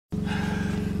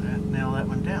that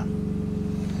one down.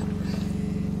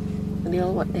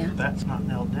 Nail what down? That's not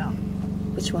nailed down.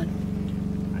 Which one?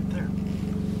 Right there.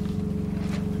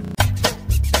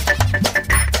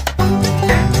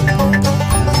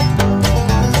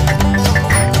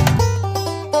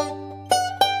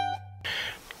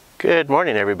 Good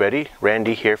morning, everybody.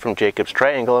 Randy here from Jacob's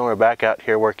Triangle, and we're back out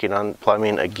here working on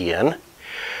plumbing again.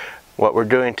 What we're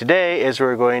doing today is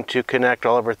we're going to connect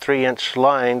all of our 3-inch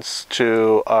lines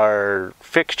to our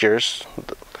fixtures,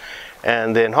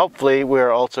 and then hopefully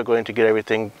we're also going to get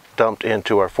everything dumped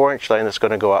into our 4-inch line that's going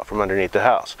to go out from underneath the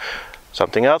house.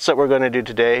 Something else that we're going to do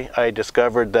today, I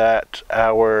discovered that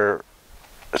our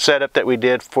setup that we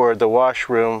did for the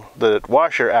washroom, the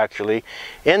washer actually,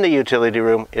 in the utility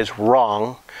room is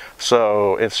wrong.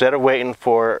 So instead of waiting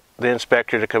for the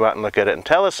inspector to come out and look at it and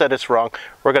tell us that it's wrong,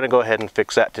 we're going to go ahead and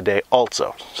fix that today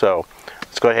also. So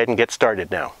let's go ahead and get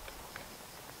started now.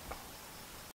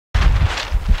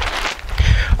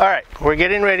 Alright, we're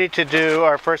getting ready to do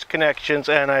our first connections,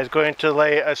 and I was going to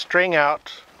lay a string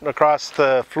out across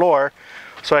the floor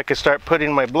so I could start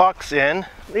putting my blocks in.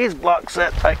 These blocks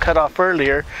that I cut off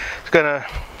earlier, it's going to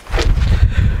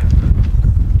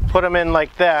put them in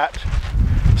like that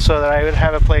so that I would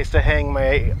have a place to hang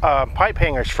my pipe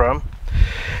hangers from.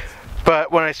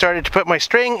 But when I started to put my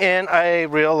string in, I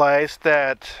realized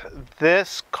that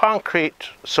this concrete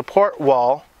support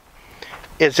wall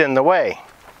is in the way.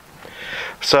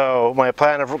 So my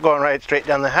plan of going right straight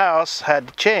down the house had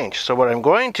to change. So what I'm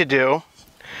going to do,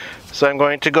 so I'm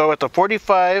going to go with the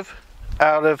 45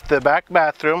 out of the back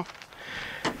bathroom,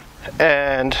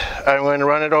 and I'm going to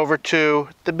run it over to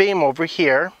the beam over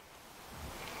here,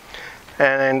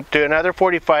 and then do another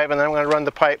 45, and then I'm going to run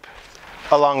the pipe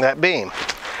along that beam.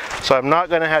 So I'm not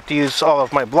going to have to use all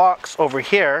of my blocks over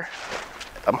here.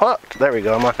 I'm hooked. There we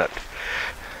go, I'm hooked.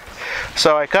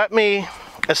 So I cut me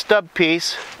a stub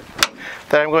piece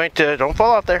that I'm going to, don't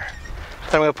fall out there,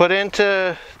 I'm going to put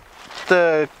into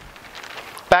the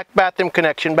back bathroom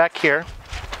connection back here.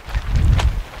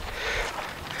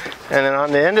 And then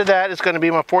on the end of that is going to be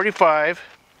my 45.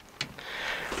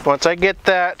 Once I get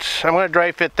that, I'm going to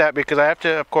dry fit that because I have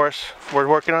to, of course, we're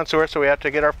working on sewer, so we have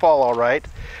to get our fall all right.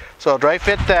 So I'll dry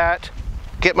fit that,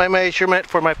 get my measurement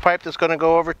for my pipe that's going to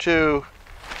go over to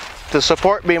the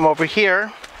support beam over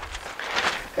here,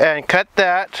 and cut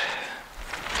that,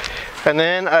 and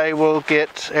then I will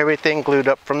get everything glued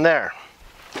up from there.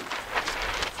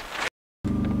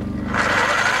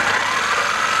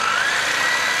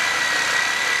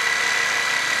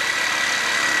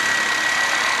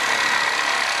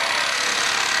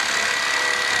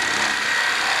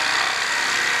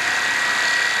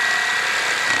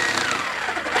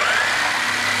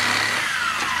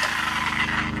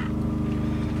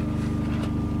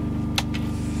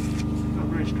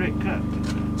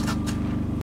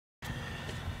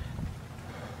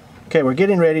 Okay, we're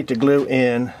getting ready to glue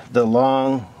in the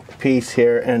long piece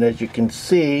here, and as you can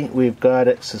see, we've got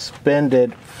it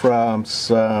suspended from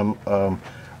some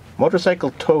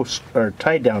motorcycle tow or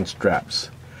tie-down straps.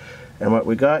 And what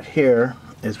we got here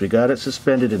is we got it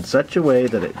suspended in such a way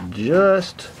that it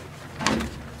just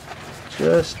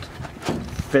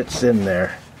fits in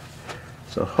there.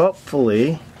 So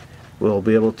hopefully we'll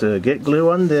be able to get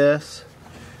glue on this,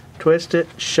 twist it,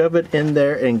 shove it in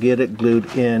there, and get it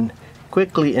glued in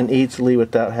quickly and easily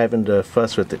without having to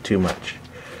fuss with it too much.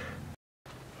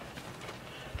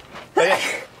 Okay,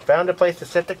 found a place to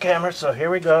set the camera, so here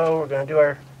we go. We're going to do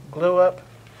our glue up.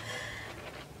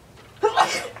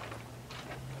 Okay,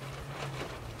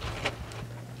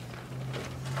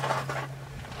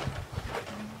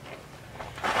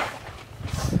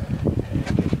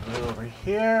 glue over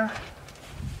here.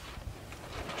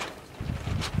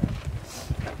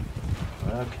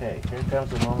 Okay, here comes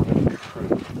the moment of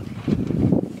truth.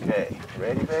 Okay,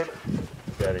 ready, babe? You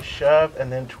gotta shove and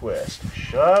then twist.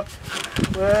 Shove,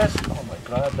 twist. Oh my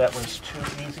God, that was too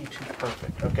easy, too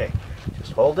perfect. Okay,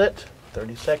 just hold it,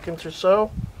 30 seconds or so.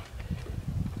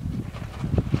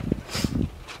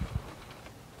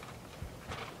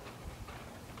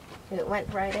 It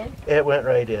went right in? It went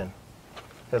right in.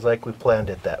 It's like we planned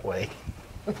it that way.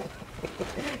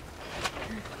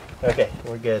 Okay,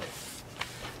 we're good.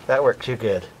 That worked too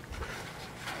good.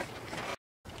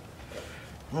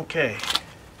 Okay.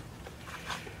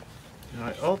 Now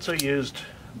I also used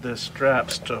the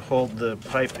straps to hold the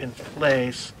pipe in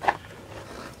place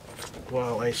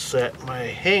while I set my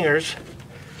hangers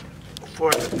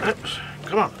for the, oops,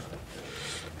 come on.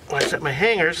 While I set my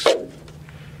hangers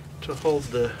to hold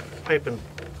the pipe in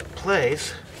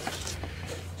place,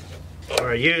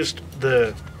 or I used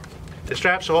the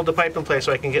straps to hold the pipe in place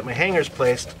so I can get my hangers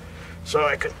placed, so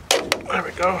I could, there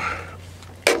we go,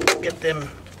 get them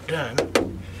done.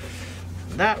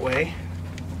 That way.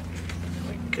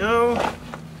 There we go.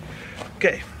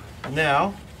 Okay,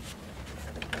 now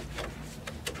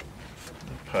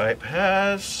the pipe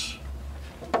has.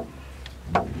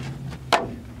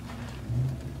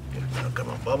 Come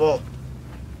on, bubble.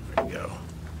 There we go.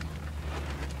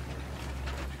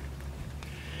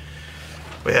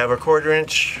 We have a 1/4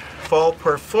 inch fall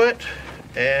per foot,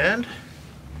 and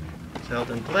it's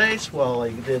held in place while I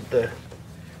did the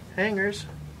hangers.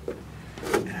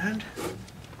 And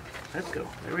let's go.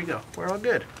 There we go. We're all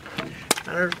good.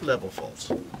 And our level falls.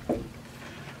 A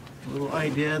little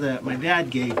idea that my dad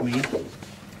gave me.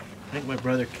 I think my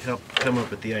brother helped come up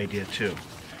with the idea too.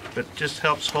 But just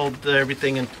helps hold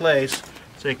everything in place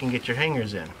so you can get your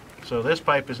hangers in. So this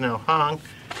pipe is now hung.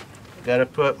 Got to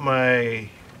put my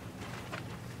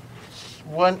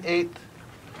 1/8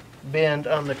 bend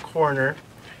on the corner,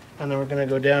 and then we're going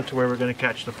to go down to where we're going to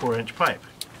catch the 4-inch pipe.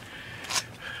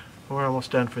 We're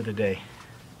almost done for the day.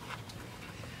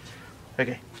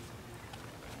 Okay.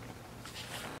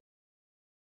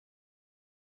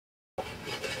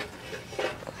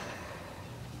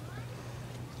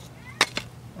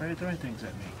 Why are you throwing things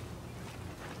at me?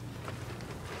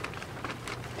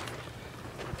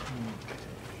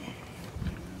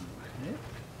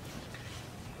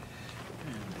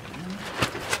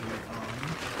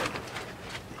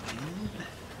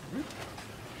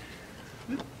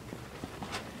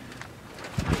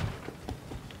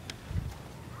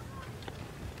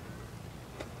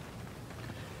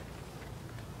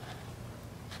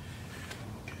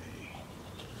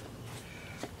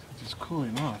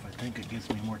 Cooling off, I think it gives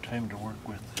me more time to work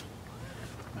with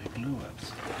my glue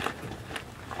ups.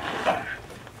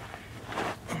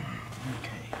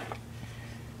 Okay,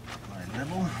 my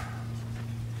level.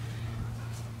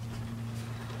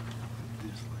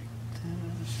 Just like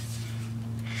this.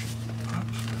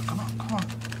 Oops. Come on.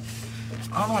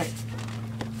 All the way.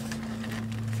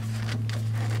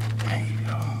 There you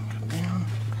go. Come down.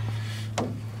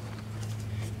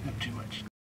 Not too much.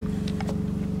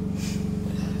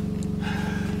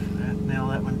 Nail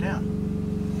that one down.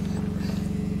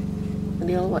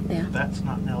 Nail what down? That's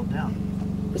not nailed down.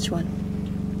 Which one?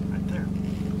 Right there.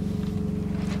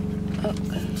 Oh.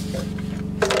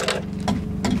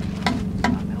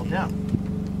 Not nailed down.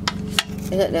 Is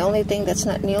that the only thing that's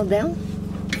not nailed down?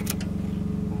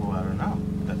 Well, I don't know.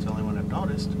 That's the only one I've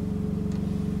noticed.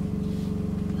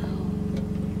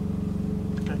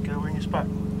 Oh. Get over in your spot.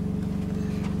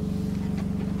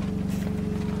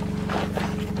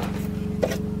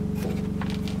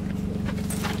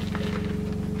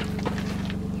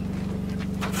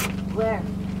 Where?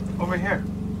 Over here,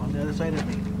 on the other side of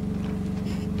me.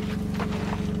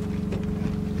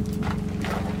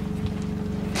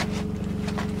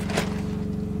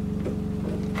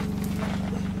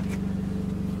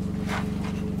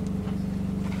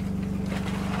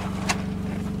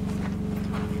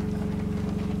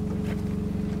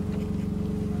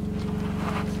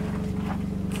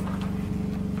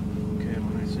 Okay,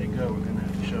 when I say go, we're going to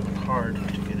have to shove it hard to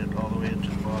get it all the way into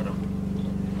the bottom.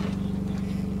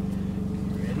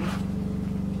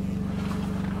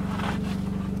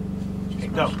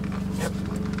 Go. Yep.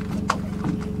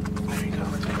 There you go.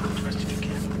 Let's make it twist if you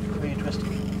can. Where are you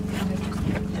twisting?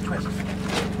 Yeah, twist.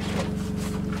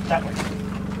 That way.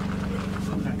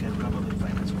 Okay, probably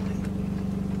fine. That's what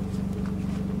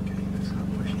okay, that's not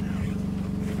pushing out.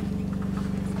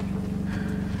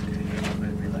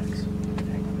 Okay, relax.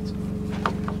 Hang on.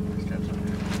 Steps up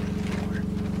there. Okay.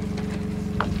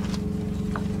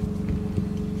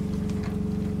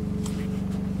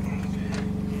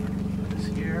 Put this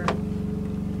here.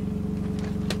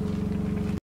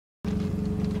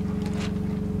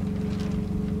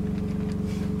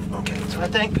 I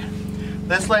think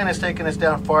this line has taken us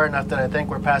down far enough that I think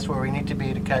we're past where we need to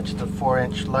be to catch the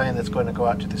 4-inch line that's going to go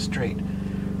out to the street.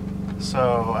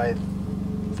 So I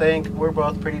think we're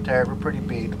both pretty tired, we're pretty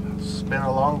beat. It's been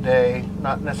a long day,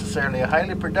 not necessarily a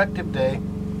highly productive day,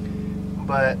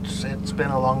 but it's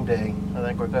been a long day. I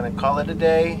think we're going to call it a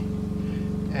day,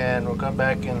 and we'll come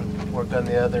back and work on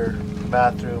the other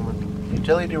bathroom,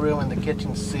 utility room, and the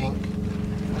kitchen sink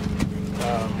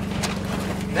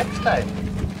next time.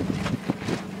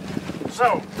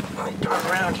 So, let me turn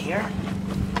around here.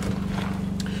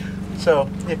 So,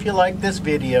 if you like this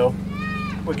video,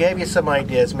 we gave you some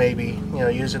ideas, maybe, you know,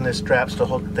 using the straps to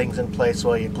hold things in place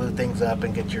while you glue things up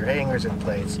and get your hangers in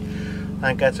place. I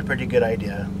think that's a pretty good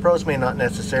idea. Pros may not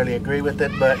necessarily agree with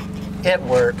it, but it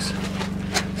works.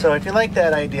 So if you like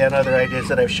that idea and other ideas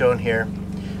that I've shown here,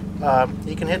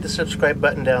 you can hit the subscribe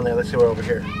button down there. Let's see, we're over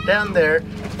here. Down there,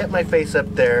 hit my face up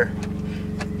there.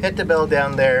 hit the bell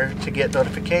down there to get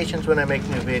notifications when I make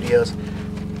new videos.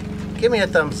 Give me a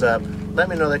thumbs up, let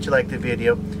me know that you like the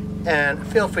video, and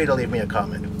feel free to leave me a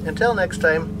comment. Until next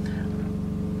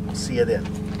time, I'll see you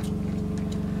then.